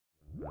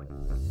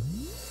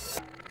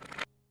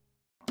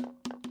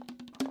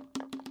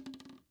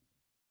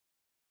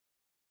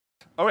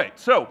All right,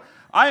 so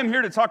I am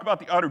here to talk about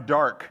the outer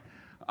dark.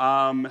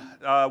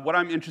 What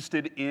I'm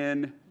interested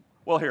in,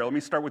 well, here, let me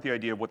start with the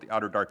idea of what the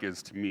outer dark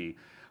is to me.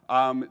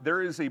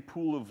 There is a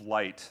pool of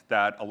light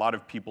that a lot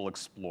of people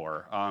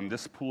explore.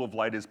 This pool of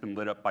light has been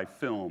lit up by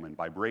film and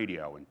by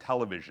radio and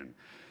television,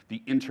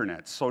 the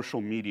internet,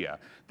 social media.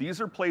 These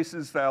are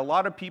places that a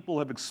lot of people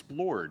have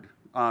explored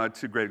to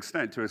a great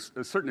extent, to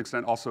a certain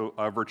extent also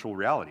virtual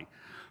reality.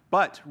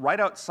 But right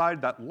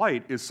outside that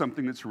light is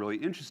something that's really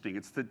interesting.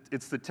 It's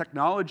the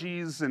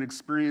technologies and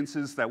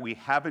experiences that we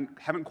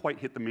haven't quite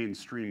hit the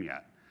mainstream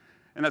yet.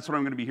 And that's what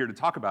I'm going to be here to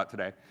talk about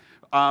today.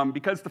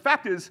 Because the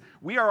fact is,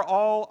 we are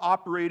all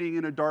operating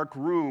in a dark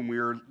room. We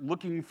are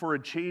looking for a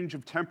change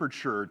of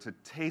temperature, to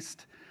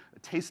taste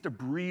a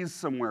breeze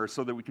somewhere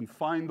so that we can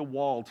find the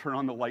wall, turn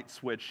on the light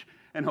switch,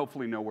 and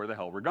hopefully know where the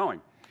hell we're going.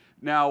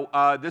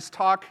 Now, this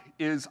talk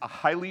is a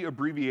highly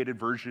abbreviated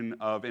version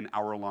of an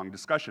hour-long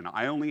discussion.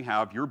 I only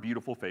have your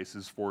beautiful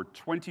faces for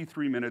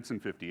 23 minutes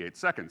and 58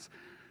 seconds.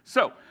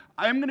 So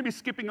I'm going to be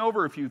skipping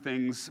over a few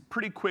things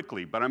pretty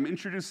quickly, but I'm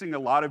introducing a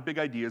lot of big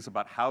ideas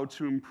about how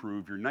to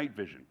improve your night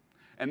vision.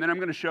 And then I'm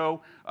going to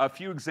show a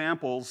few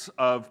examples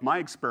of my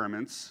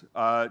experiments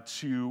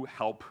to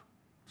help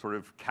sort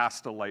of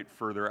cast a light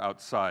further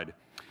outside.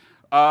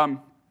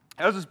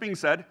 As is being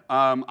said,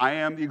 I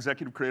am the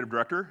executive creative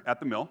director at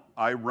the Mill.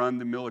 I run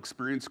the Mill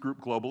Experience Group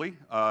globally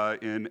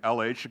in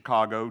LA,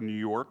 Chicago, New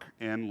York,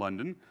 and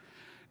London.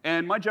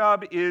 And my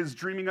job is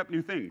dreaming up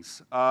new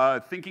things,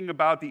 thinking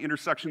about the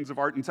intersections of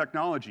art and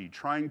technology,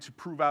 trying to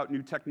prove out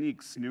new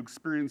techniques, new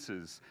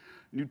experiences,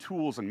 new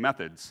tools and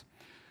methods.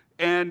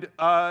 And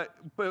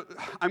but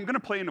I'm going to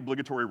play an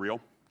obligatory reel.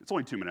 It's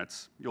only 2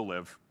 minutes. You'll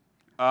live.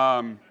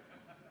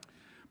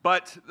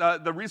 But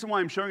the reason why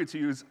I'm showing it to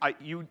you is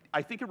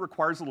I think it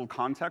requires a little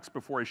context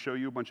before I show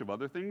you a bunch of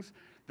other things.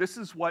 This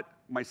is what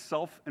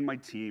myself and my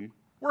team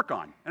work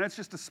on, and it's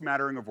just a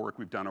smattering of work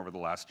we've done over the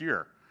last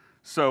year.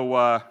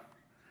 So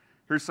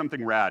here's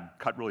something rad,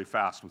 cut really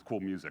fast with cool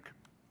music.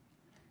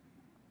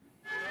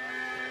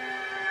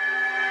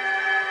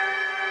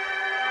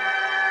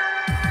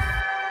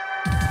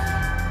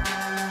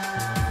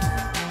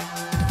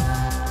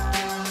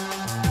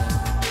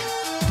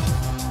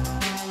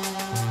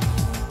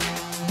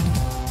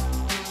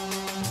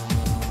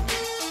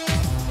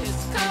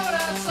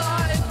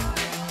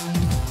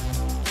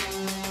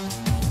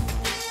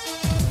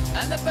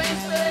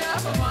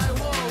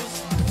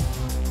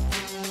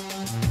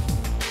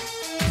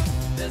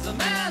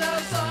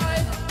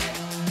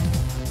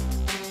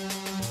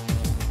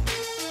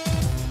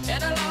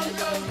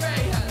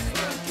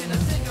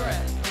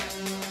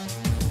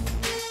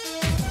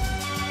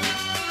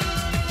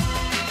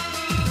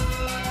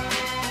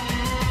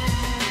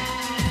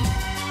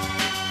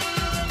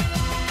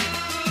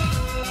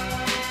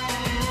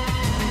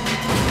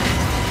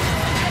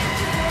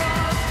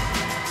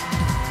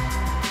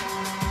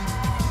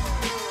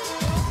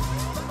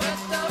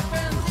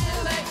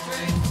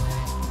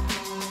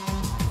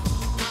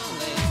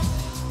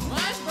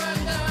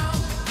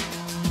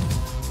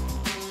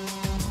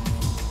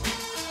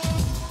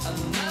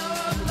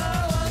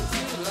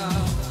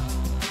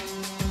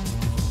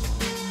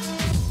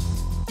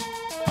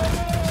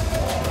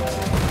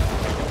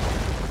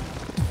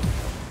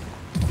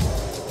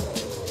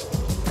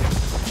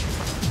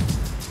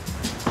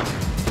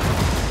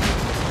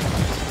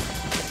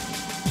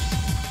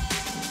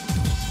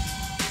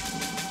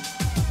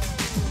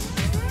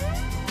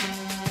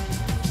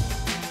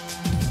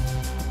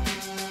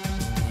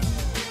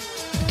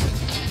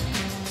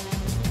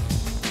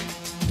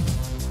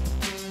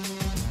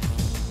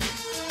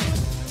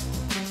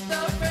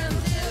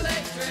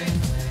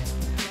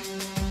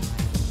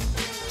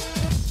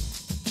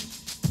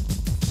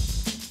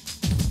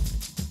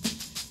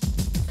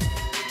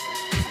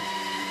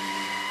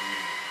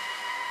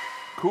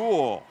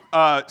 Cool.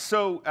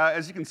 So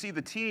as you can see,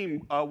 the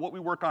team, what we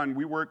work on,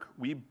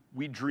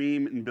 we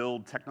dream and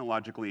build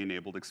technologically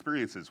enabled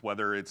experiences,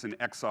 whether it's in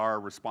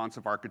XR,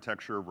 responsive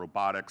architecture,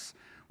 robotics.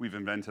 We've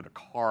invented a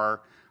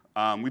car.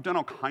 We've done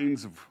all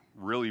kinds of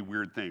really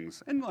weird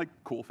things, and like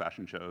cool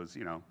fashion shows,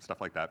 you know, stuff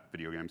like that,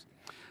 video games.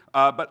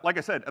 But like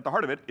I said, at the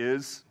heart of it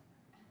is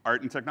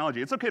art and technology.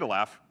 It's okay to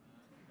laugh.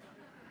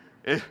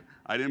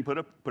 I didn't put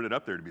it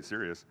up there to be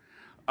serious.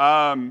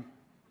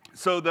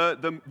 So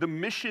the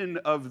mission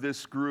of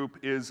this group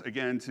is,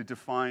 again, to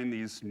define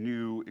these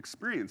new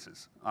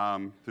experiences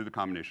through the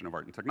combination of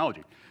art and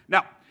technology.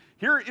 Now,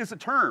 here is a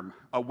term,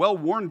 a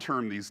well-worn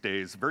term these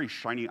days, a very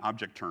shiny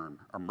object term,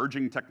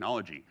 emerging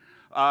technology.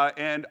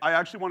 And I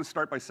actually want to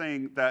start by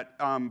saying that,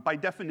 by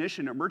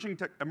definition, emerging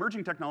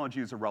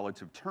technology is a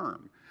relative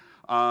term.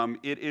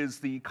 It is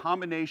the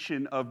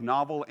combination of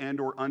novel and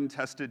or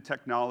untested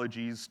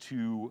technologies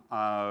to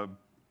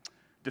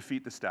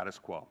defeat the status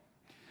quo.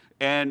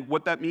 And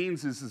what that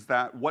means is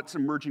that what's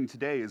emerging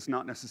today is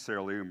not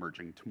necessarily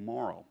emerging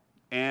tomorrow.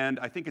 And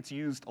I think it's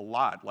used a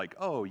lot, like,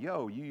 oh,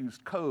 yo, you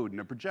used code and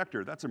a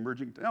projector, that's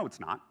emerging. No, it's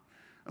not.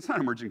 That's not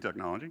emerging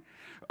technology.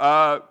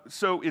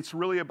 So it's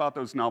really about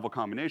those novel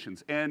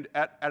combinations. And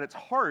at its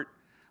heart,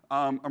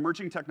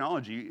 emerging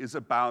technology is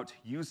about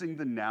using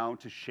the now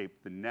to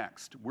shape the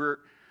next.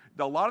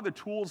 A lot of the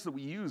tools that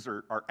we use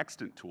are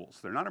extant tools.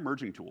 They're not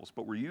emerging tools,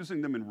 but we're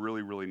using them in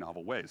really, really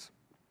novel ways.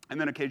 And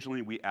then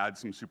occasionally we add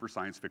some super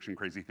science fiction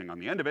crazy thing on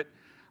the end of it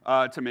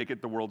to make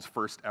it the world's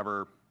first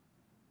ever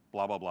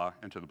blah, blah, blah,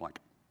 enter the blank.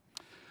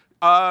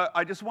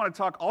 I just want to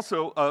talk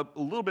also a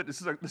little bit,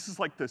 this is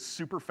like the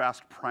super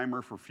fast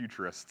primer for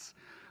futurists.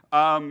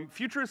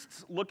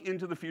 Futurists look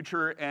into the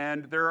future,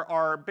 and there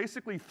are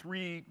basically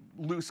three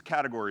loose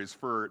categories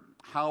for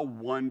how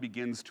one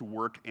begins to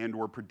work and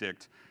or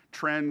predict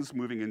trends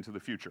moving into the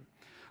future.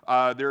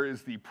 There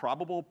is the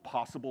probable,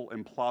 possible,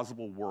 and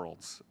plausible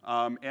worlds.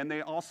 And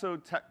they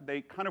also,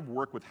 they kind of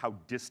work with how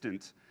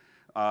distant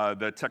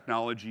the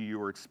technology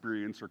or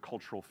experience or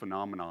cultural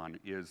phenomenon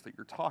is that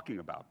you're talking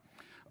about.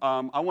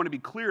 I want to be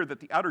clear that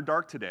the outer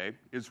dark today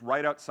is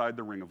right outside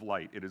the ring of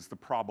light. It is the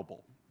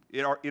probable.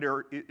 It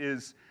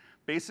is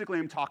basically,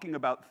 I'm talking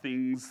about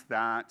things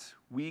that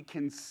we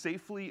can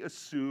safely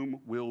assume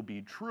will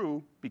be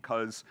true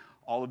because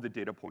all of the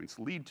data points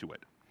lead to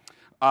it.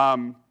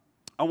 I'm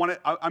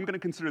going to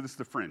consider this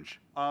the fringe.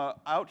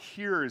 Out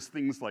here is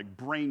things like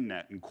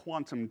BrainNet and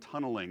quantum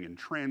tunneling and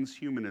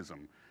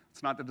transhumanism.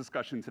 It's not the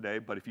discussion today,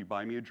 but if you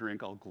buy me a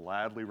drink, I'll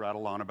gladly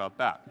rattle on about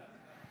that.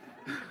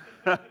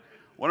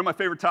 One of my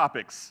favorite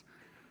topics,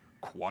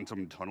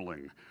 quantum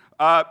tunneling.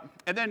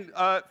 And then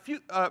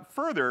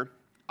further,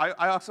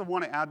 I also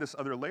want to add this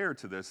other layer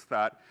to this,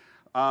 that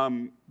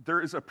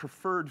there is a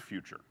preferred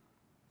future.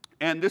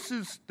 And this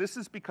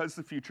is because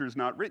the future is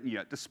not written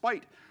yet.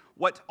 Despite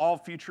what all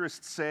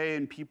futurists say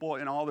and people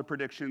and all the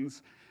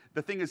predictions,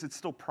 the thing is it's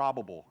still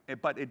probable,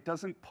 but it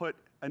doesn't put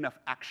enough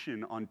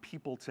action on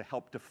people to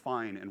help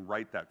define and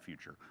write that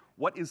future.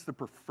 What is the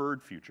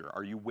preferred future?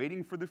 Are you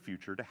waiting for the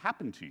future to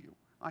happen to you?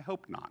 I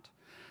hope not.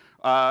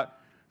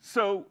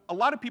 So a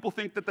lot of people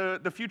think that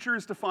the future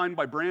is defined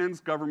by brands,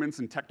 governments,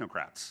 and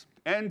technocrats.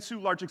 And to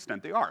a large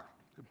extent, they are.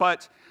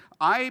 But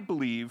I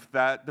believe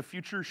that the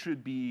future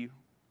should be,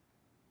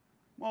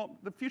 well,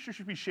 the future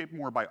should be shaped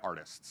more by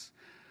artists.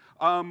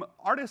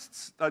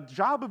 The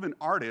job of an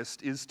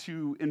artist is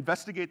to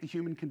investigate the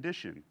human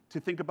condition,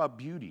 to think about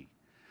beauty,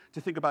 to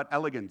think about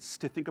elegance,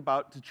 to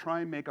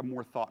try and make a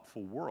more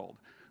thoughtful world.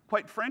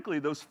 Quite frankly,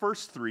 those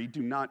first three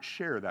do not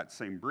share that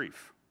same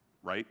brief,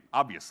 right?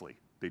 Obviously,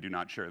 they do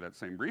not share that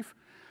same brief.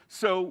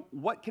 So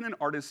what can an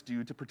artist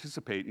do to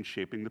participate in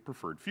shaping the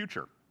preferred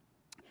future?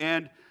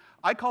 And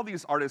I call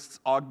these artists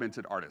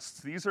augmented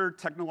artists. These are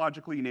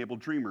technologically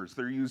enabled dreamers.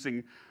 They're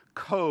using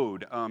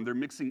code. They're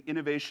mixing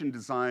innovation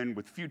design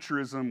with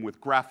futurism, with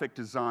graphic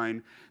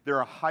design. They're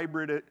a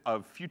hybrid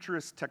of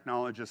futurist,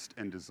 technologist,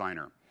 and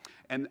designer.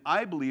 And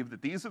I believe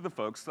that these are the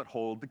folks that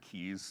hold the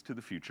keys to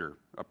the future,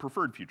 a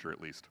preferred future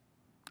at least.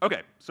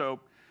 Okay,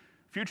 so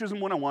Futurism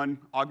 101,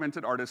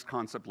 augmented artist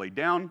concept laid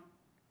down.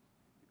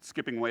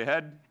 Skipping way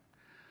ahead.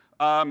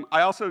 I'm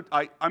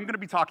going to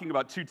be talking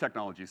about two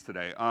technologies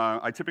today.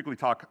 I typically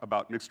talk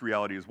about mixed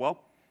reality as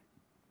well,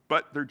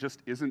 but there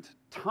just isn't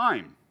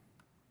time.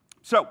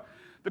 So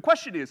the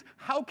question is,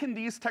 how can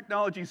these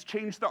technologies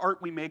change the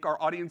art we make,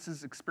 our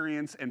audiences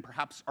experience, and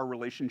perhaps our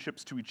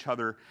relationships to each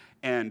other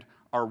and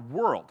our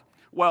world?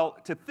 Well,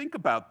 to think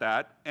about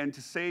that and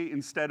to say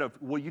instead of,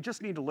 well, you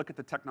just need to look at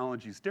the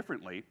technologies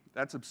differently,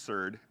 that's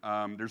absurd.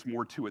 There's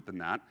more to it than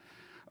that.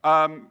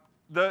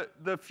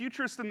 The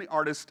futurist and the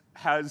artist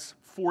has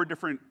four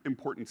different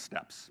important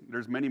steps.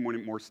 There's many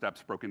more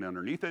steps broken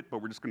underneath it,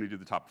 but we're just going to do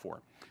the top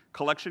four.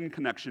 Collection,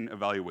 connection,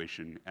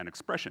 evaluation, and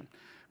expression.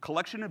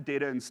 Collection of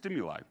data and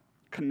stimuli,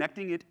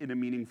 connecting it in a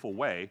meaningful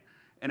way,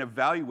 and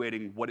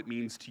evaluating what it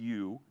means to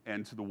you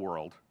and to the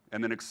world,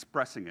 and then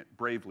expressing it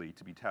bravely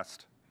to be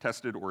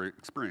tested or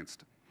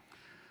experienced.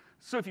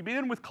 So if you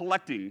begin with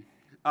collecting,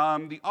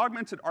 the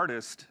augmented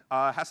artist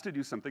has to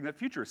do something that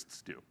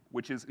futurists do,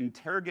 which is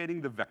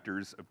interrogating the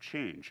vectors of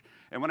change.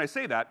 And when I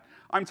say that,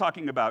 I'm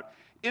talking about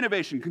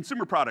innovation,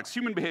 consumer products,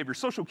 human behavior,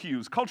 social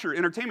cues, culture,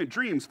 entertainment,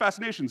 dreams,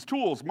 fascinations,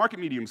 tools, market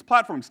mediums,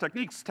 platforms,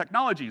 techniques,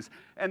 technologies,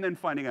 and then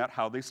finding out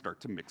how they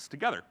start to mix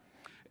together.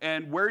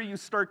 And where you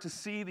start to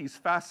see these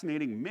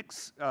fascinating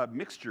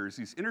mixtures,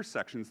 these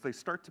intersections, they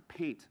start to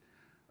paint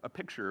a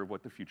picture of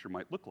what the future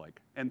might look like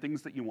and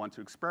things that you want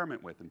to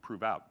experiment with and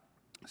prove out.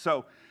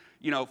 So,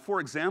 for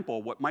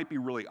example, what might be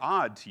really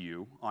odd to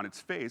you on its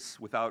face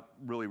without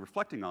really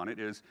reflecting on it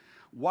is,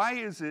 why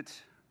is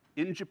it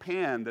in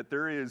Japan that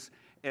there is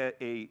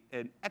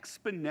an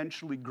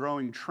exponentially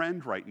growing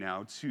trend right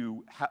now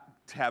to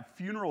have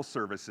funeral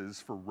services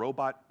for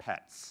robot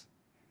pets?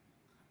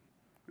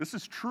 This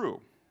is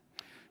true.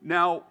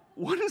 Now,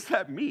 what does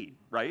that mean,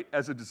 right,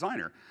 as a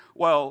designer?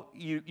 Well,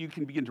 you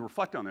can begin to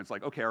reflect on it. It's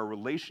like, okay, our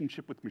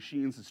relationship with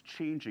machines is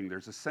changing.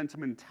 There's a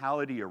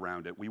sentimentality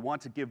around it. We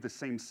want to give the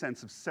same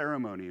sense of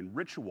ceremony and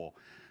ritual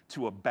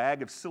to a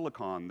bag of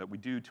silicon that we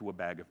do to a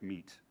bag of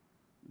meat,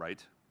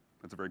 right?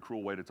 That's a very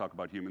cruel way to talk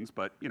about humans,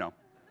 but,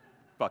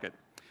 fuck it.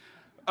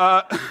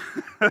 Uh,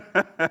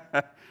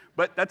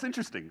 but that's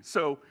interesting.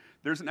 So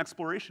there's an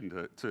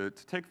exploration to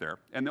take there.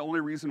 And the only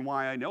reason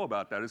why I know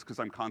about that is because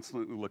I'm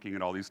constantly looking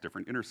at all these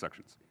different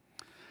intersections.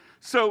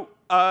 So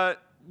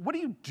what do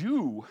you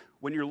do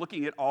when you're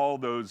looking at all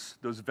those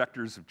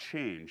vectors of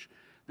change?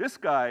 This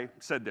guy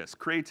said this: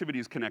 creativity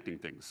is connecting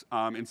things.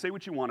 And say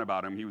what you want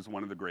about him, he was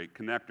one of the great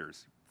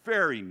connectors.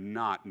 Very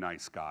not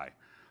nice guy,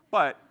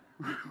 but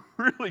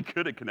really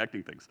good at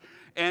connecting things.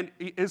 And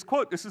his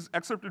quote, this is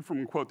excerpted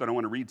from a quote that I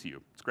want to read to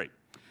you. It's great.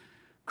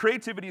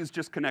 Creativity is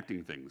just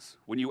connecting things.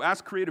 When you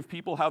ask creative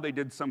people how they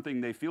did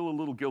something, they feel a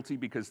little guilty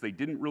because they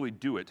didn't really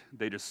do it,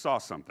 they just saw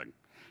something.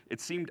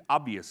 It seemed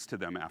obvious to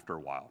them after a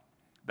while.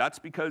 That's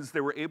because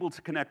they were able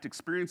to connect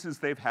experiences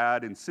they've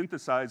had and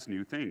synthesize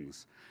new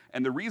things.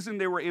 And the reason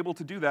they were able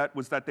to do that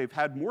was that they've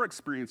had more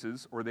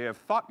experiences, or they have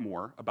thought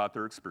more about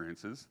their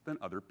experiences than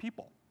other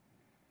people.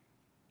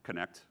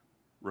 Connect,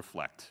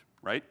 reflect,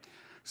 right?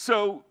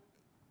 So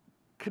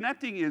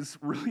connecting is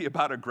really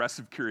about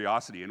aggressive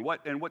curiosity. And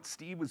what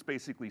Steve was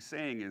basically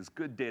saying is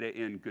good data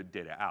in, good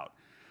data out.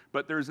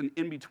 But there's an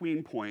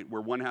in-between point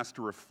where one has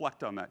to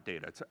reflect on that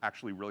data to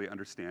actually really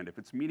understand if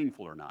it's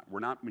meaningful or not.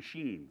 We're not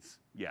machines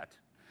yet.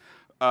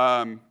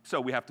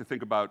 So we have to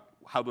think about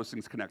how those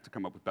things connect to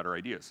come up with better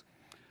ideas.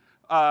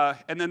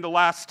 And then the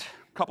last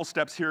couple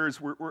steps here is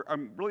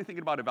I'm really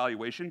thinking about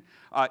evaluation.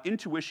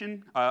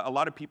 Intuition, a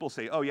lot of people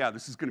say, oh yeah,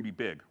 this is gonna be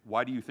big.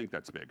 Why do you think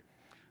that's big?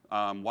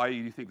 Why do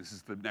you think this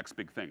is the next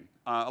big thing?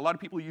 A lot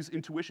of people use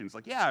intuition. It's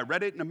like, yeah, I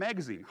read it in a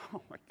magazine.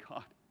 Oh my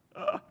God.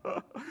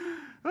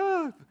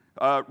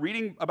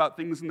 Reading about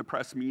things in the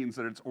press means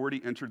that it's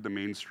already entered the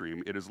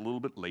mainstream. It is a little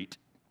bit late,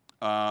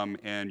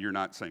 and you're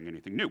not saying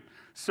anything new.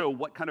 So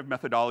what kind of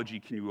methodology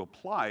can you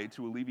apply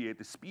to alleviate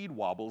the speed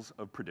wobbles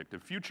of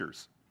predictive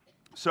futures?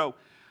 So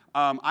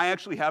I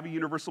actually have a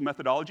universal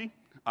methodology.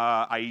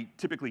 I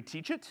typically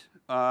teach it,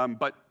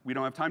 but we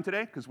don't have time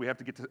today because we have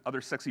to get to other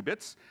sexy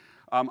bits.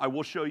 I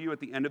will show you at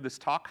the end of this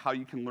talk how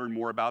you can learn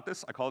more about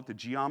this. I call it the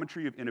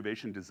geometry of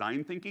innovation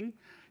design thinking.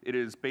 It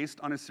is based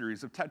on a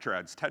series of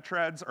tetrads.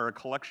 Tetrads are a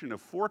collection of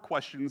 4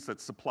 questions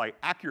that supply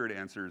accurate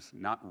answers,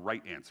 not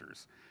right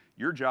answers.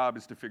 Your job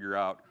is to figure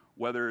out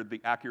whether the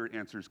accurate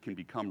answers can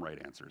become right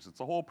answers. It's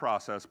a whole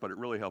process, but it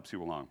really helps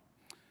you along.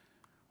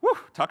 Whew,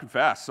 talking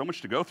fast, so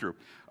much to go through.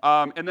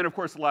 And then, of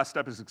course, the last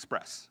step is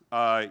express.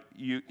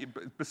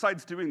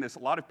 Besides doing this, a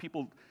lot of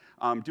people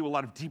do a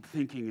lot of deep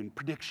thinking and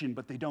prediction,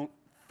 but they don't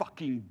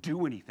fucking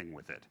do anything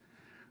with it,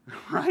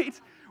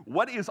 right?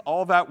 What is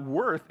all that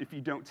worth if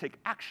you don't take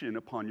action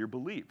upon your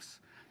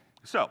beliefs?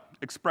 So,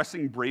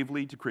 expressing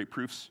bravely to create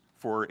proofs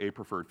for a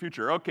preferred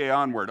future. Okay,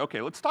 onward. Okay,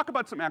 let's talk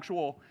about some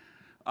actual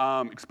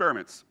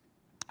experiments.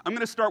 I'm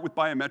going to start with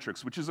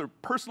biometrics, which is a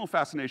personal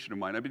fascination of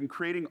mine. I've been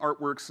creating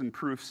artworks and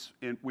proofs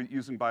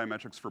using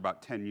biometrics for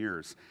about 10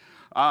 years.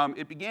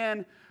 It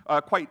began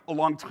quite a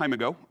long time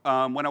ago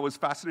when I was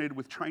fascinated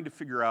with trying to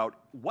figure out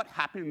what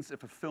happens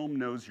if a film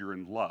knows you're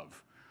in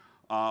love.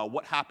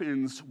 What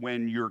happens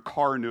when your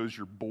car knows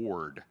you're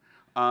bored?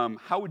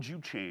 How would you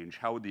change?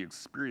 How would the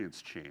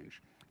experience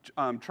change?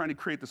 Trying to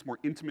create this more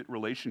intimate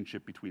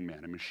relationship between man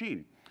and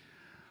machine.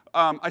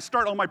 I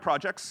start all my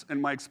projects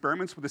and my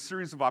experiments with a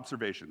series of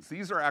observations.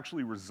 These are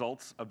actually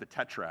results of the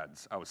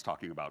tetrads I was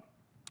talking about.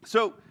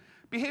 So,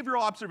 behavioral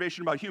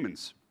observation about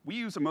humans. We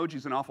use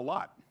emojis an awful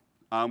lot.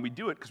 We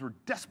do it because we're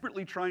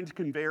desperately trying to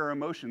convey our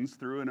emotions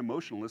through an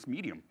emotionless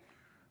medium.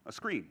 A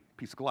screen,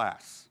 piece of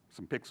glass,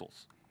 some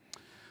pixels.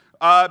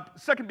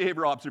 Second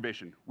behavioral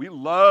observation. We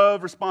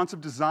love responsive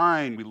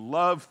design. We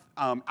love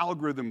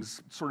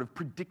algorithms sort of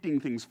predicting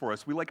things for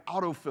us. We like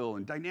autofill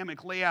and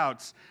dynamic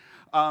layouts.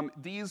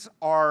 These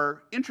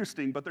are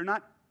interesting, but they're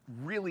not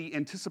really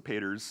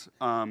anticipators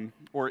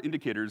or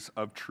indicators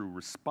of true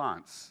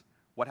response.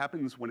 What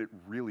happens when it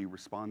really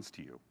responds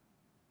to you?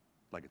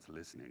 Like it's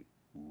listening.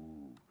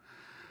 Ooh.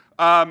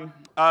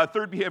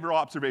 Third behavioral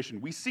observation.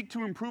 We seek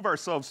to improve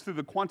ourselves through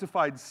the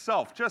quantified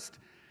self. Just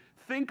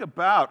think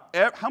about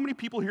how many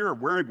people here are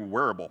wearing a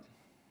wearable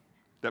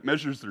that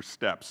measures their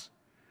steps.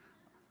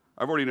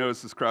 I've already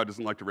noticed this crowd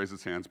doesn't like to raise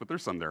its hands, but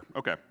there's some there.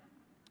 Okay.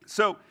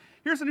 So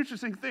here's an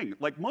interesting thing.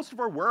 Like most of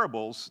our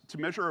wearables, to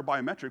measure our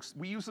biometrics,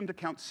 we use them to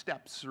count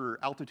steps or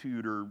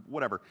altitude or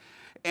whatever.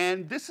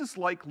 And this is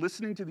like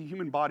listening to the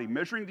human body,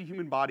 measuring the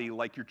human body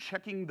like you're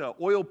checking the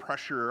oil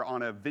pressure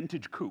on a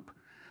vintage coupe.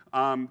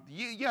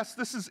 Yes,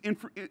 this is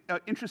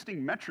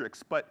interesting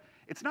metrics, but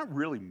it's not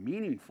really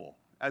meaningful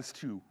as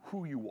to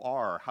who you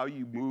are, how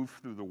you move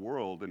through the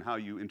world, and how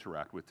you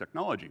interact with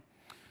technology.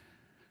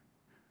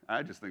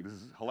 I just think this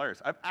is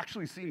hilarious. I've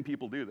actually seen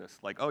people do this.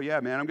 Like, oh yeah,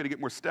 man, I'm gonna get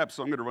more steps,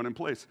 so I'm gonna run in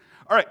place.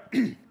 All right,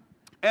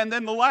 and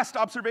then the last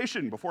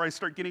observation before I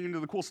start getting into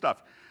the cool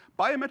stuff.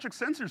 Biometric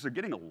sensors are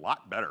getting a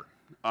lot better.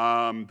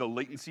 The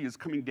latency is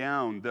coming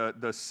down.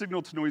 The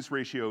signal-to-noise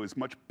ratio is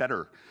much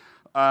better.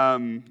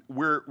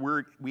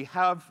 We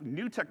have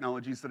new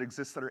technologies that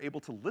exist that are able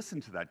to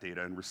listen to that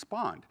data and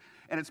respond.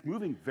 And it's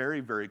moving very,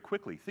 very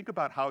quickly. Think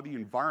about how the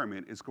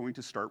environment is going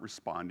to start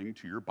responding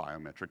to your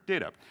biometric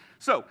data.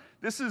 So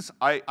this is,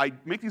 I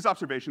make these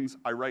observations,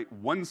 I write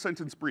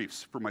one-sentence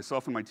briefs for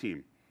myself and my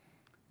team.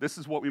 This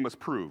is what we must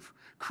prove.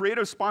 Create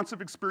a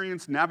responsive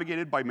experience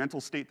navigated by mental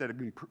state that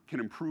can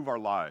improve our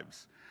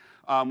lives.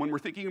 When we're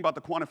thinking about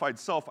the quantified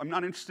self, I'm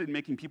not interested in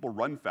making people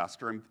run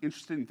faster. I'm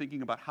interested in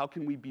thinking about how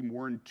can we be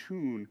more in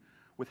tune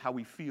with how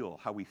we feel,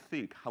 how we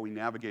think, how we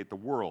navigate the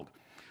world.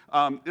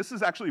 This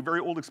is actually a very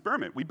old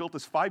experiment. We built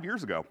this 5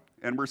 years ago,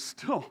 and we're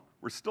still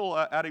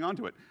adding on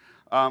to it.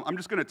 I'm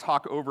just going to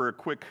talk over a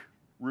quick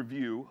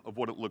review of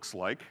what it looks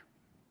like.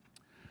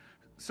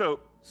 So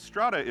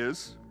Strata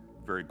is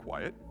very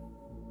quiet.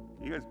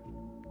 You guys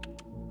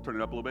turn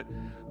it up a little bit.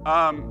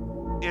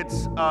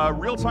 It's a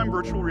real-time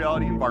virtual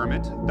reality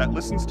environment that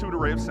listens to an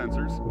array of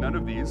sensors. None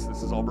of these.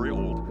 This is all very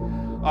old.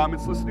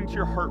 It's listening to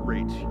your heart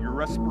rate, your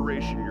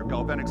respiration, your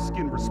galvanic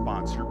skin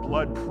response, your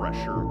blood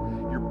pressure,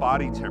 your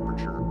body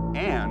temperature,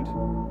 and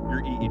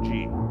your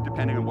EEG,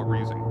 depending on what we're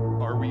using.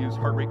 Or we use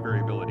heart rate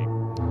variability.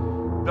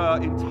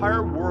 The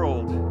entire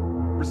world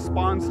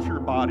responds to your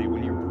body.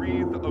 When you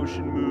breathe, the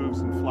ocean moves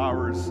and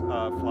flowers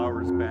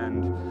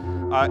bend.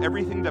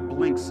 Everything that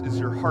blinks is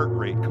your heart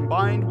rate.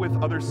 Combined with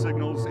other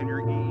signals and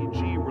your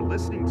EEG, we're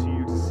listening to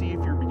you to see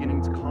if you're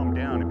beginning to calm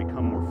down and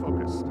become more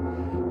focused.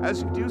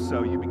 As you do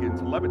so, you begin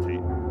to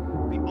levitate.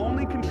 The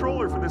only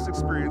controller for this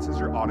experience is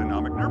your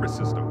autonomic nervous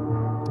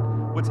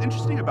system. What's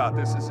interesting about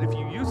this is if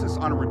you use this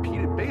on a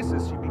repeated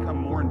basis, you become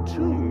more in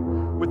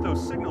tune with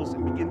those signals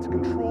and begin to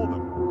control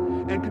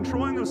them. And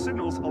controlling those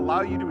signals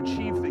allow you to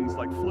achieve things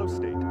like flow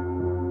state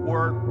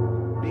or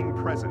being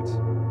present,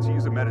 to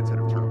use a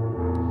meditative term.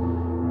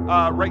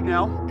 Right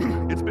now,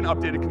 it's been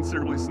updated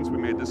considerably since we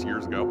made this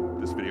years ago,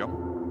 this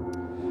video.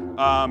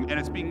 And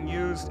it's being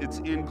used, it's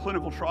in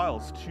clinical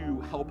trials to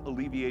help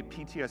alleviate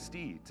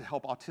PTSD, to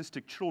help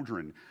autistic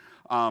children,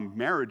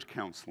 marriage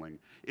counseling.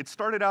 It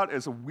started out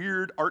as a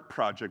weird art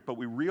project, but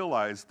we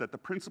realized that the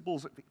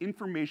principles of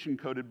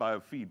information-coded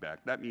biofeedback,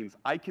 that means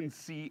I can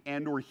see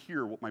and or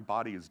hear what my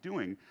body is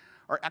doing,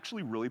 are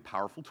actually really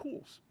powerful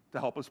tools to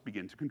help us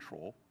begin to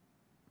control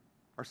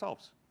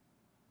ourselves.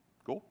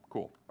 Cool?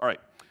 Cool. All right.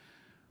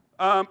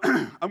 I'm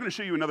going to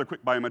show you another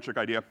quick biometric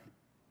idea.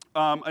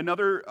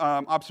 Another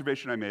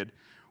observation I made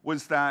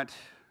was that,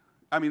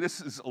 I mean,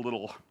 this is a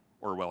little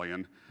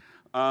Orwellian,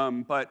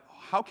 but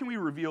how can we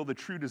reveal the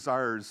true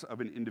desires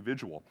of an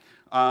individual?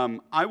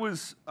 I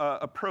was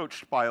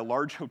approached by a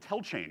large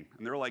hotel chain,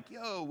 and they were like,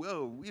 yo,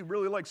 whoa, we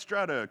really like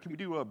Strata. Can we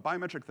do a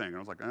biometric thing? And I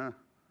was like, I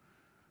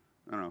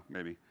don't know,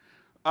 maybe.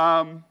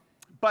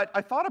 But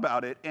I thought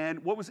about it, and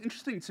what was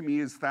interesting to me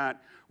is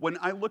that when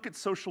I look at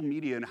social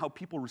media and how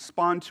people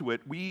respond to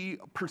it, we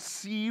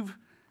perceive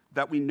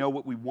that we know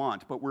what we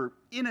want, but we're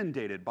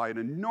inundated by an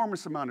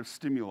enormous amount of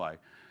stimuli.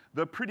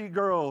 The pretty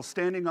girl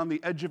standing on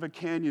the edge of a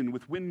canyon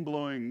with wind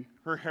blowing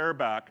her hair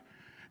back,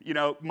 you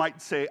know,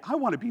 might say, I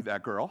want to be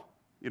that girl,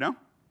 you know?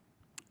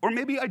 Or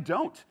maybe I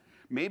don't.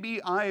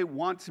 Maybe I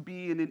want to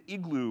be in an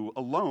igloo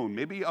alone.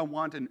 Maybe I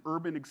want an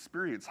urban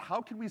experience.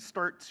 How can we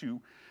start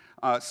to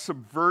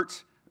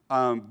subvert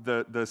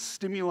the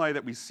stimuli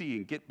that we see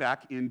and get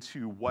back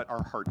into what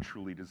our heart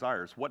truly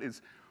desires? What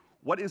is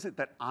it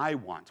that I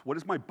want? What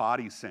is my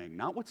body saying?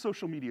 Not what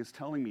social media is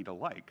telling me to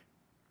like.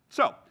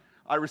 So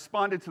I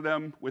responded to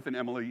them with an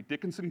Emily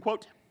Dickinson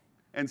quote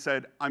and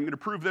said, I'm going to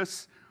prove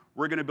this.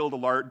 We're going to build a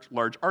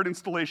large art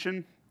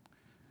installation.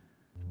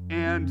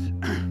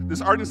 And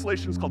this art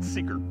installation is called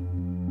Seeker.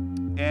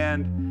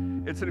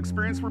 And it's an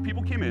experience where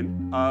people came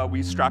in.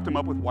 We strapped them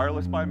up with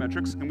wireless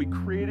biometrics, and we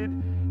created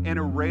an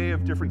array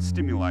of different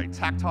stimuli: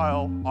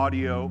 tactile,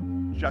 audio,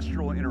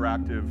 gestural,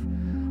 interactive,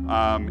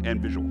 and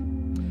visual.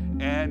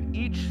 And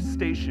each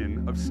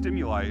station of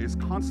stimuli is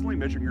constantly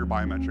measuring your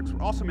biometrics.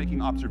 We're also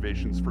making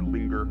observations for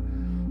linger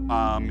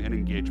and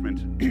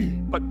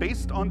engagement. But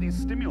based on these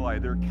stimuli,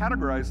 they're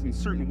categorized in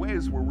certain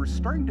ways where we're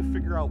starting to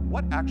figure out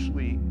what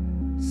actually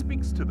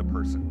speaks to the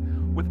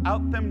person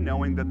without them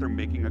knowing that they're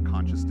making a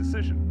conscious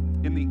decision.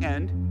 In the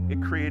end,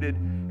 it created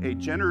a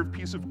generative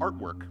piece of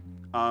artwork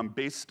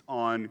based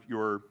on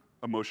your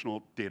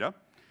emotional data,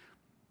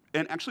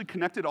 and actually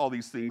connected all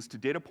these things to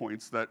data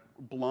points that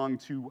belong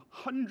to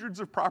hundreds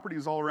of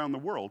properties all around the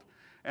world,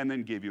 and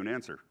then gave you an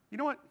answer. You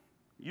know what?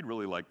 You'd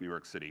really like New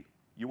York City.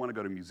 You want to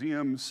go to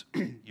museums,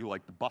 you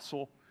like the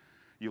bustle,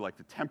 you like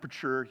the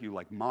temperature, you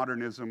like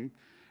modernism.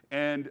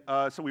 And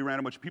so we ran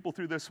a bunch of people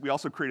through this. We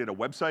also created a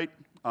website.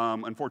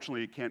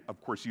 Unfortunately, it can't,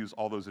 of course, use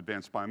all those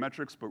advanced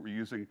biometrics, but we're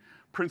using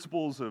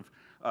principles of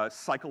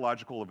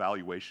psychological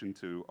evaluation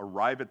to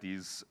arrive at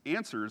these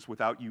answers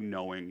without you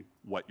knowing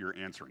what you're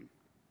answering.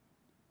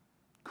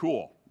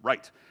 Cool,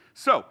 right.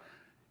 So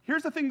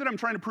here's the thing that I'm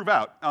trying to prove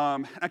out.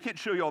 I can't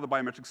show you all the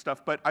biometric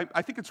stuff, but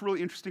I think it's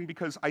really interesting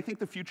because I think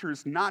the future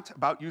is not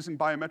about using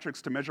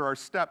biometrics to measure our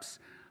steps,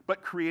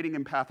 but creating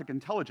empathic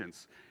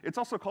intelligence. It's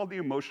also called the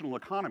emotional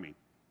economy.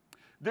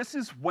 This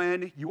is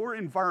when your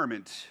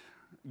environment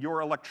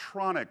your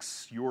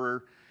electronics,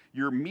 your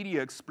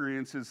media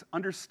experiences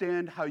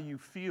understand how you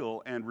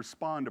feel and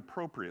respond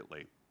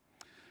appropriately.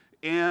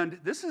 And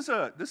this is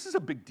a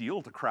big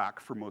deal to crack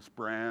for most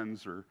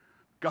brands or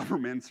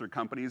governments or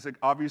companies. It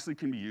obviously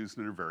can be used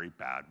in a very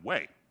bad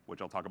way,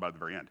 which I'll talk about at the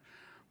very end.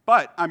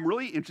 But I'm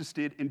really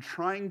interested in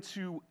trying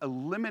to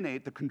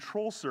eliminate the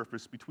control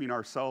surface between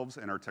ourselves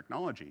and our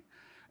technology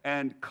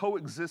and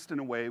coexist in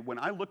a way when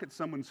I look at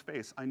someone's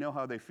face, I know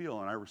how they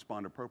feel and I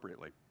respond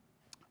appropriately.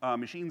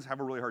 Machines have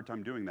a really hard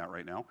time doing that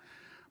right now.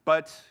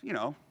 But, you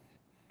know,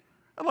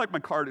 I'd like my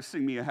car to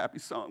sing me a happy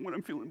song when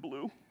I'm feeling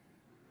blue.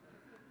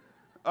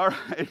 All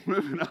right,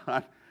 moving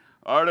on.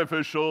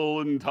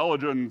 Artificial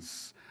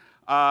intelligence.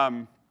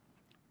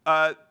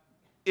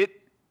 It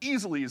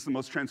easily is the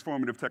most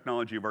transformative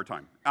technology of our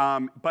time.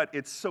 But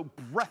it's so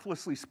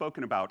breathlessly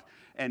spoken about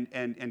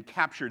and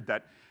captured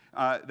that,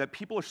 that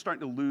people are starting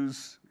to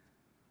lose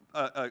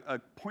a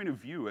point of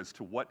view as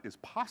to what is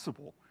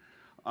possible.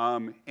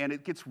 And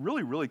it gets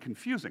really, really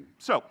confusing.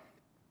 So,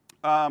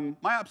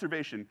 my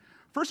observation,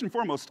 first and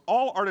foremost,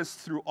 all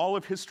artists through all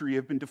of history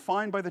have been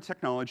defined by the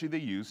technology they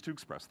use to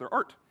express their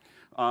art.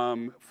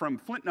 From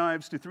flint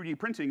knives to 3D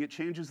printing, it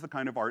changes the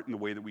kind of art and the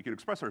way that we can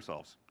express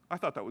ourselves. I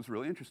thought that was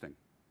really interesting.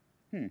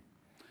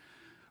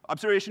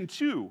 Observation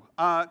 2,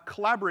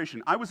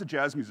 collaboration. I was a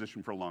jazz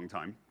musician for a long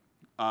time.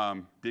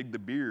 Dig the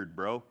beard,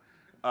 bro.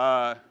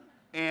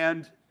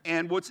 And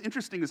what's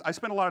interesting is I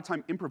spent a lot of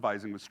time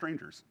improvising with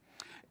strangers.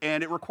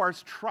 And it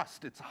requires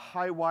trust. It's a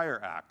high wire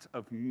act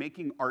of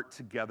making art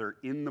together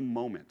in the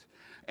moment.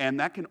 And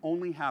that can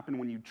only happen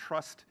when you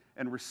trust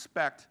and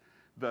respect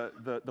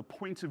the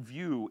point of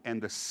view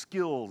and the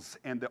skills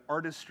and the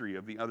artistry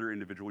of the other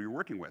individual you're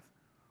working with.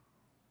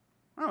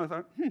 Oh, I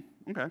thought,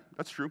 okay,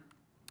 that's true.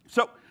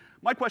 So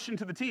my question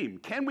to the team,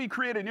 can we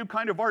create a new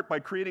kind of art by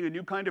creating a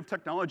new kind of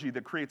technology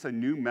that creates a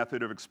new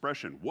method of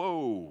expression?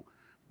 Whoa,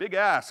 big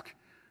ask.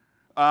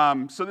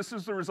 So this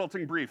is the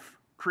resulting brief.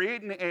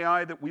 Create an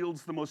AI that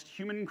wields the most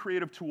human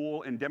creative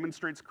tool and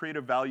demonstrates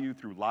creative value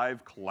through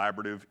live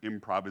collaborative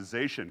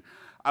improvisation.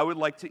 I would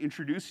like to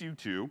introduce you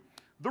to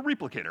the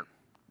Replicator,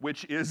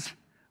 which is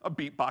a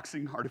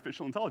beatboxing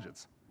artificial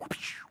intelligence.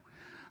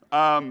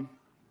 And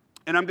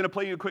I'm gonna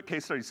play you a quick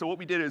case study. So what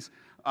we did is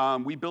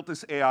we built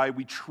this AI,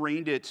 we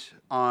trained it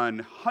on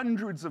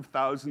hundreds of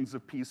thousands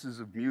of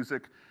pieces of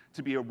music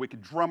to be a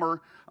wicked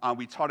drummer.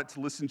 We taught it to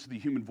listen to the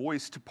human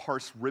voice, to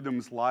parse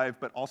rhythms live,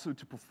 but also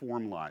to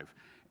perform live.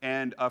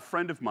 And a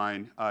friend of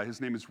mine, his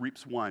name is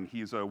Reeps1,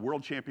 he's a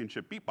world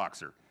championship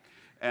beatboxer.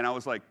 And I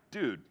was like,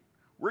 dude,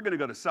 we're gonna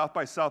go to South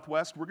by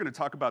Southwest, we're gonna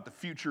talk about the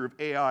future of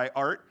AI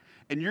art,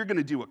 and you're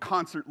gonna do a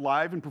concert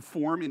live and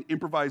perform and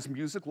improvise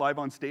music live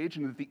on stage,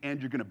 and at the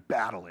end you're gonna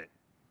battle it.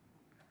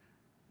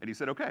 And he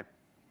said, okay.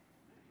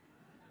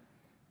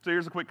 So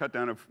here's a quick cut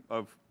down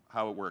of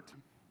how it worked.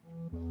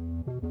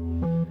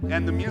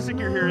 And the music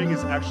you're hearing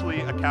is actually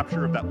a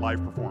capture of that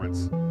live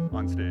performance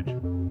on stage.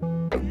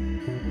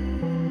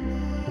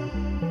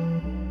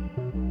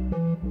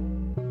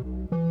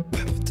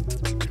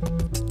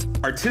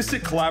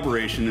 Artistic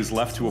collaboration is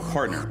left to a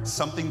partner.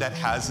 Something that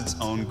has its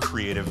own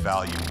creative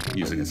value.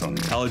 Using its own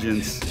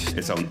intelligence,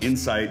 its own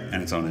insight,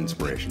 and its own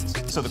inspirations.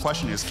 So the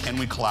question is, can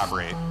we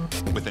collaborate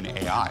with an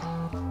AI?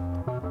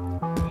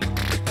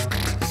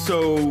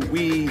 So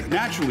we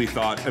naturally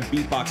thought a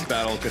beatbox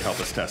battle could help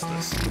us test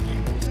this.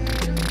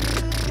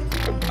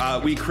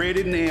 We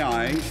created an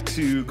AI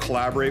to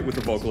collaborate with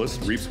the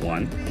vocalist,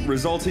 Reeps1,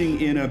 resulting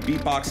in a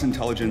beatbox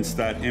intelligence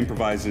that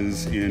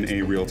improvises in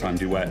a real-time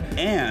duet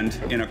and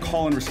in a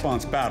call and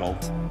response battle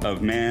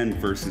of man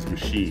versus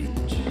machine.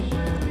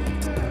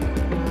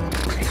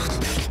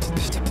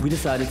 We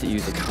decided to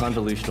use a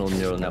convolutional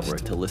neural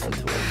network to listen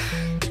to him.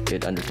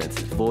 It understands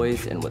his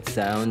voice and what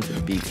sounds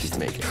and beats he's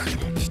making.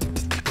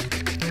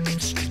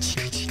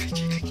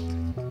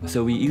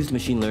 So we used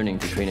machine learning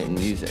to train it in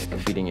music,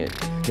 feeding it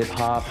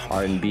hip-hop,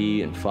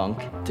 R&B, and funk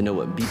to know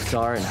what beats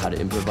are and how to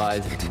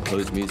improvise and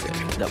compose music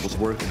that would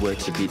work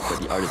with the beats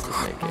that the artist is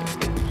making.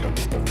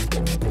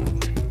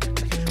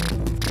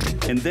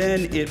 And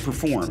then it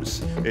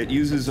performs. It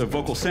uses a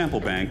vocal sample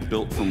bank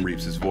built from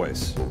Reeps'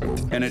 voice.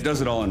 And it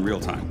does it all in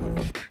real time.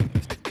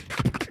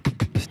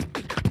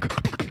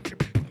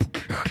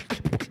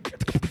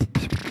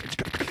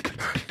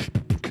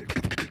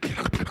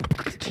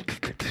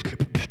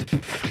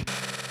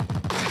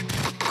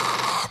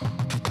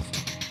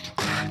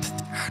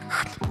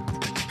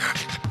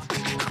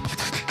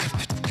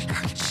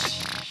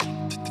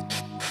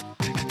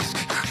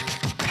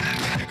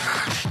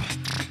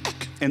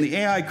 And the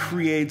AI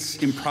creates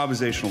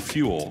improvisational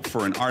fuel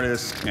for an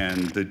artist,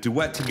 and the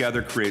duet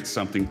together creates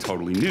something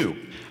totally new.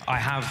 I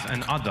have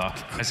an other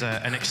as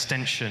an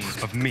extension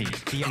of me.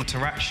 The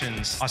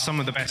interactions are some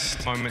of the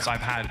best moments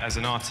I've had as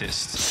an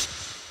artist.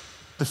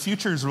 The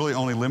future is really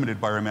only limited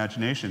by our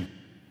imagination.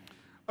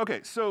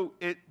 Okay, so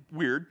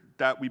weird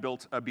that we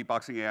built a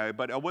beatboxing AI,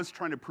 but I was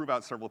trying to prove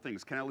out several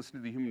things. Can I listen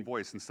to the human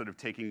voice instead of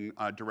taking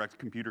direct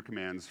computer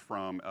commands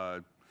from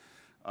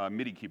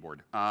MIDI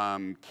keyboard.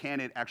 Can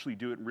it actually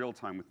do it in real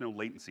time with no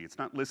latency? It's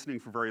not listening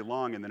for very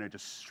long and then it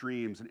just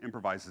streams and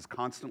improvises,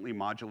 constantly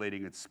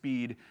modulating its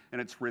speed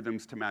and its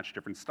rhythms to match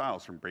different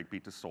styles, from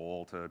breakbeat to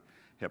soul to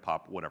hip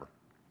hop, whatever.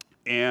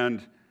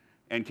 And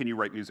can you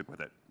write music with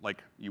it,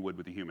 like you would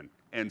with a human?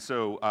 And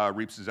so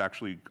Reaps is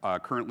actually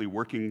currently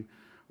working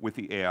with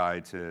the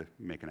AI to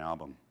make an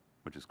album,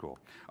 which is cool.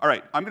 All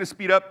right, I'm gonna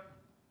speed up,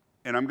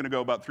 and I'm gonna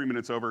go about 3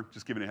 minutes over,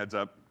 just giving a heads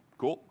up.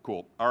 Cool,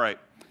 cool, all right.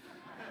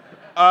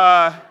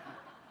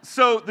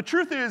 So the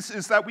truth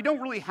is that we don't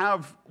really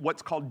have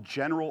what's called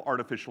general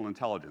artificial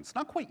intelligence.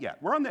 Not quite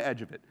yet, we're on the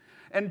edge of it.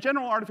 And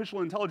general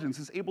artificial intelligence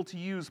is able to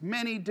use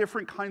many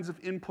different kinds of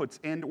inputs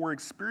and or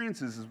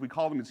experiences, as we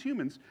call them as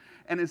humans,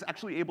 and is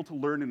actually able to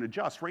learn and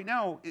adjust. Right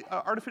now,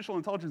 artificial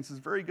intelligence is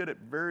very good at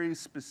very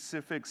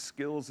specific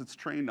skills it's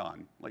trained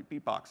on, like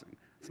beatboxing.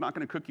 It's not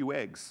gonna cook you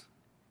eggs.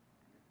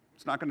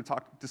 It's not gonna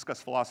discuss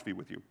philosophy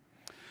with you.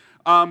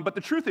 But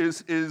the truth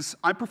is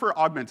I prefer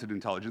augmented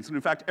intelligence, and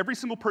in fact, every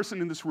single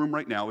person in this room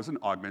right now is an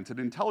augmented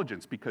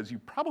intelligence, because you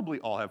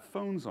probably all have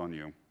phones on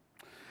you.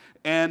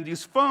 And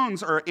these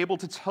phones are able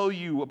to tell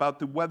you about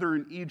the weather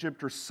in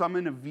Egypt, or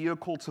summon a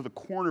vehicle to the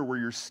corner where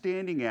you're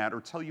standing at, or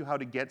tell you how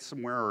to get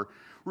somewhere, or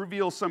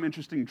reveal some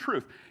interesting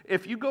truth.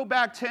 If you go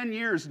back 10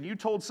 years and you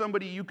told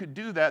somebody you could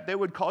do that, they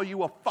would call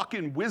you a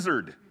fucking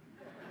wizard.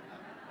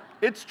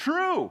 It's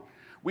true.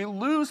 We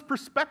lose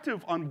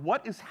perspective on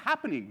what is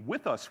happening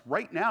with us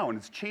right now, and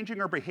it's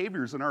changing our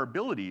behaviors and our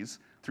abilities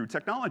through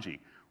technology.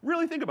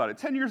 Really think about it.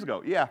 10 years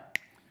ago, yeah,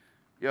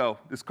 yo,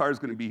 this car's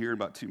gonna be here in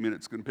about 2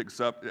 minutes, it's gonna pick us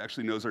up, it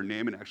actually knows our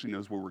name, and actually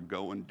knows where we're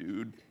going,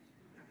 dude.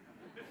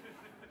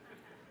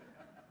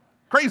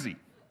 Crazy.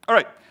 All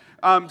right,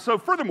 so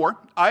furthermore,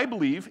 I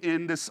believe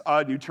in this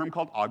new term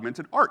called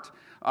augmented art.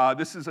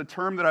 This is a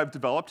term that I've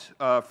developed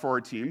for our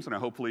teams, and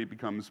hopefully it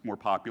becomes more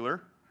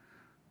popular.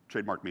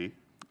 Trademark me.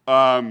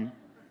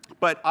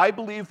 But I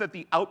believe that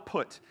the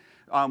output,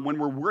 when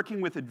we're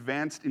working with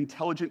advanced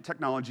intelligent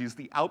technologies,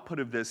 the output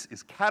of this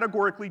is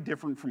categorically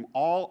different from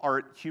all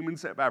art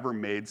humans have ever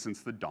made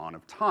since the dawn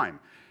of time.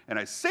 And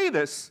I say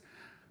this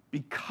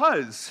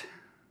because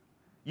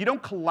you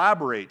don't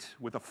collaborate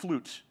with a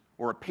flute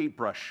or a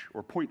paintbrush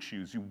or point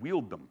shoes, you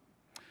wield them.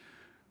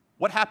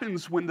 What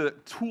happens when the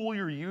tool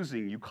you're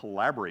using you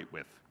collaborate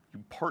with,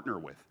 you partner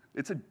with?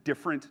 It's a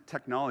different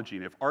technology,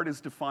 and if art is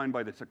defined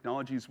by the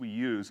technologies we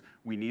use,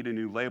 we need a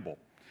new label.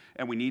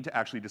 And we need to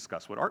actually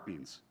discuss what art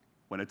means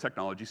when a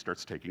technology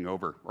starts taking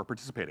over or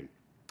participating.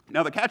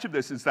 Now, the catch of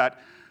this is that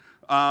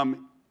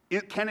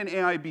can an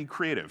AI be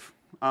creative?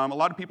 A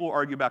lot of people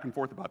argue back and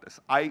forth about this.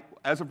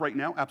 As of right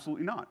now,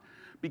 absolutely not.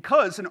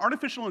 Because an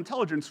artificial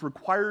intelligence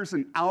requires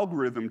an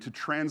algorithm to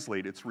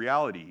translate its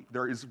reality.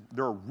 There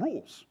are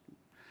rules.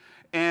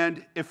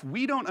 And if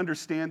we don't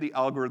understand the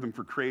algorithm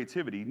for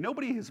creativity,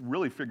 nobody has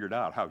really figured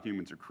out how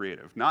humans are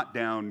creative, not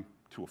down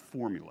to a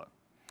formula.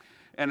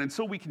 And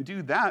until we can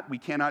do that, we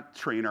cannot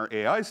train our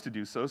AIs to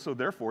do so, so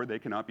therefore they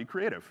cannot be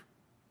creative.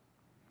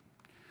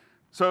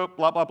 So,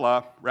 blah, blah,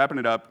 blah, wrapping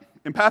it up.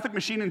 Empathic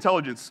machine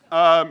intelligence.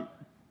 So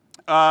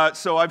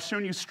I've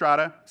shown you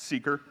strata,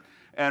 seeker,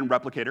 and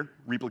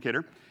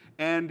replicator.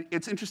 And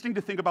it's interesting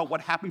to think about what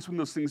happens when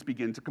those things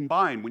begin to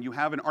combine, when you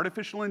have an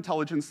artificial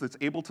intelligence that's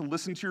able to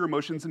listen to your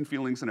emotions and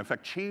feelings and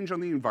affect change on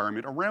the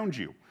environment around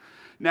you.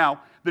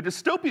 Now, the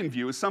dystopian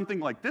view is something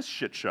like this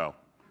shit show,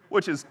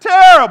 which is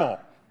terrible.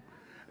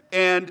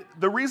 And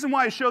the reason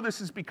why I show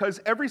this is because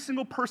every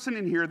single person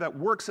in here that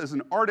works as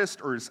an artist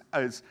or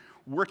is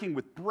working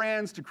with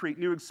brands to create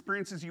new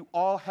experiences, you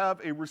all have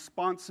a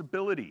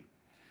responsibility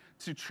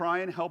to try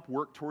and help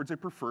work towards a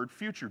preferred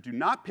future. Do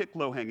not pick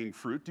low-hanging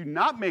fruit. Do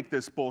not make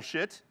this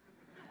bullshit.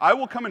 I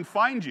will come and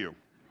find you.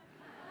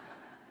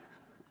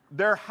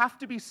 There have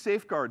to be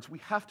safeguards. We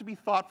have to be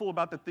thoughtful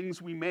about the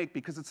things we make,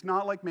 because it's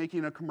not like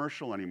making a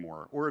commercial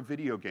anymore or a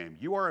video game.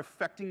 You are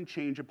affecting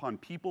change upon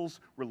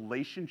people's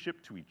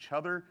relationship to each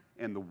other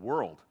and the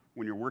world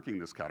when you're working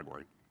this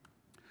category.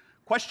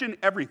 Question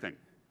everything.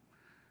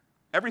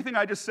 Everything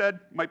I just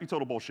said might be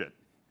total bullshit.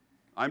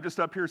 I'm just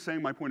up here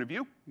saying my point of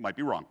view, might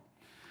be wrong.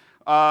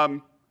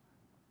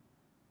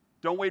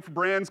 Don't wait for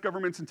brands,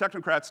 governments, and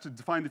technocrats to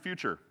define the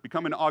future.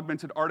 Become an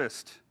augmented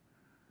artist.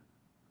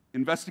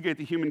 Investigate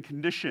the human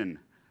condition.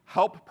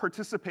 Help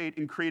participate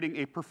in creating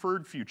a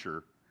preferred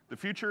future. The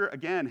future,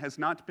 again, has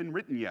not been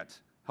written yet.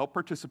 Help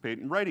participate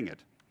in writing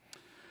it.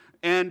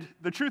 And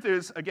the truth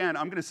is, again,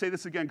 I'm going to say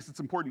this again because it's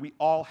important, we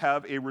all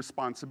have a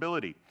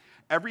responsibility.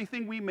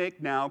 Everything we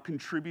make now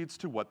contributes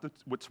to what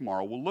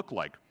tomorrow will look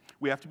like.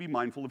 We have to be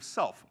mindful of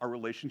self, our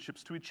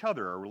relationships to each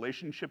other, our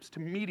relationships to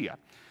media.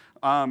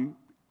 And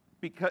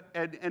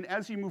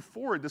as you move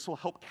forward, this will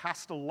help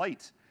cast a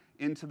light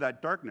into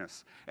that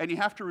darkness. And you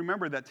have to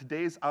remember that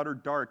today's outer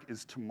dark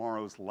is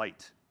tomorrow's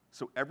light.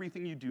 So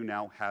everything you do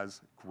now has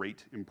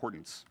great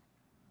importance.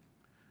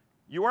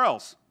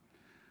 URLs.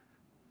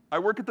 I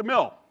work at the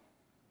mill.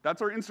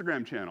 That's our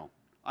Instagram channel.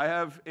 I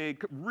have a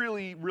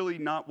really, really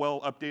not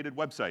well updated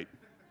website.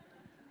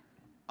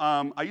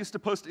 I used to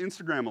post to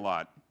Instagram a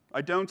lot.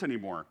 I don't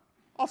anymore.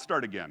 I'll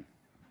start again.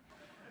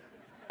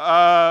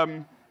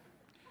 When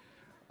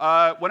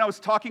I was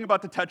talking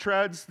about the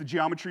tetrads, the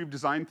geometry of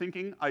design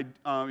thinking,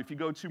 if you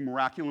go to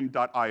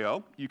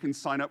miraculum.io, you can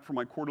sign up for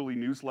my quarterly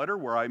newsletter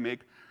where I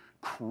make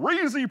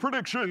crazy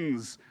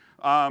predictions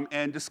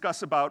and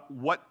discuss about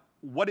what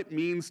it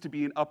means to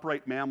be an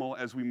upright mammal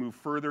as we move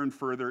further and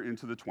further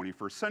into the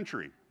 21st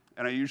century.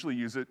 And I usually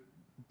use it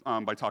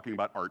by talking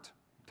about art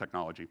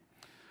technology.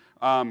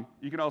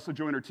 You can also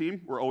join our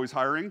team. We're always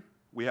hiring.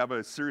 We have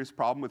a serious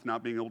problem with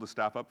not being able to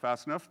staff up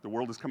fast enough. The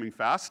world is coming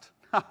fast.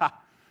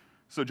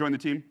 So join the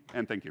team,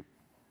 and thank you.